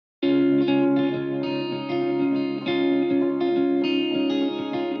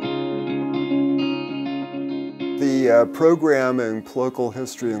The program in political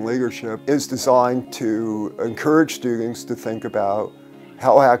history and leadership is designed to encourage students to think about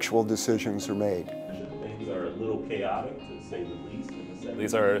how actual decisions are made. Things are a little chaotic, to say the least.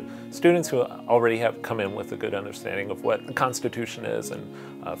 These are students who already have come in with a good understanding of what the Constitution is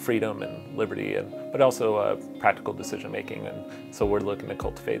and freedom and liberty, but also practical decision making, and so we're looking to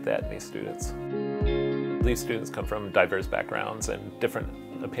cultivate that in these students. These students come from diverse backgrounds and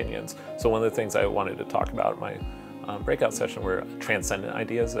different opinions, so one of the things I wanted to talk about in my breakout session were transcendent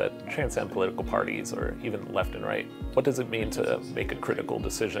ideas that transcend political parties or even left and right. What does it mean to make a critical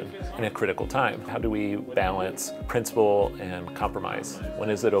decision in a critical time? How do we balance principle and compromise? When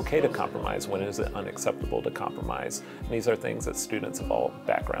is it okay to compromise? When is it unacceptable to compromise? And these are things that students of all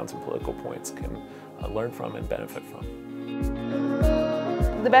backgrounds and political points can learn from and benefit from.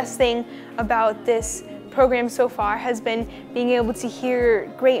 The best thing about this program so far has been being able to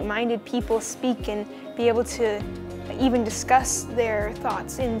hear great-minded people speak and be able to even discuss their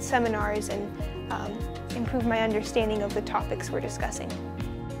thoughts in seminars and improve my understanding of the topics we're discussing.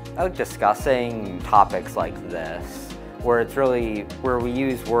 I like discussing topics like this, where we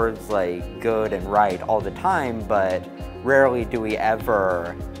use words like good and right all the time, but rarely do we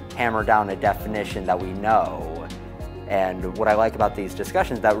ever hammer down a definition that we know. And what I like about these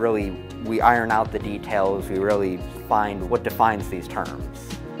discussions is that really we iron out the details, we really find what defines these terms.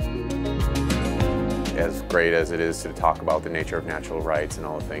 As great as it is to talk about the nature of natural rights and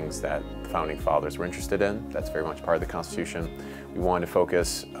all the things that the Founding Fathers were interested in, that's very much part of the Constitution, we wanted to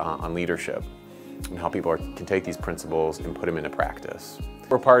focus on leadership and how people can take these principles and put them into practice.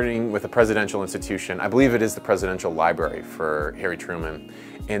 We're partnering with a presidential institution. I believe it is the Presidential Library for Harry Truman,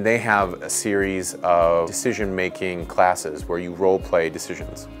 and they have a series of decision-making classes where you role-play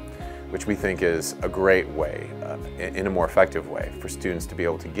decisions, which we think is a great way, in a more effective way, for students to be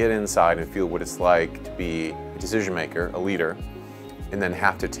able to get inside and feel what it's like to be a decision maker, a leader, and then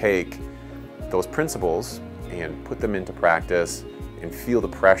have to take those principles and put them into practice and feel the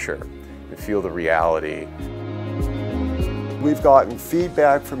pressure and feel the reality. We've gotten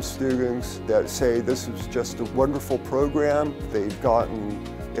feedback from students that say this is just a wonderful program. They've gotten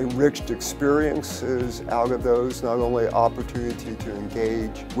enriched experiences out of those, not only opportunity to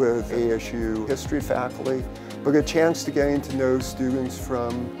engage with ASU history faculty, but a chance to getting to know students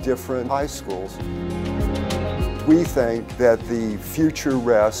from different high schools. We think that the future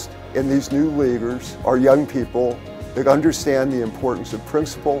rests in these new leaders, are young people that understand the importance of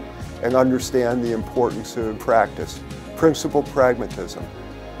principle and understand the importance of practice, principle pragmatism.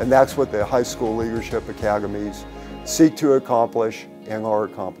 And that's what the high school leadership academies seek to accomplish and are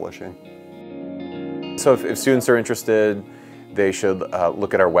accomplishing. So if students are interested, they should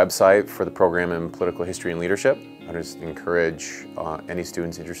look at our website for the program in political history and leadership. I just encourage any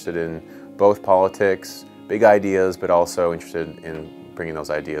students interested in both politics, big ideas, but also interested in bringing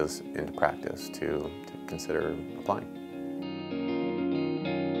those ideas into practice to consider applying.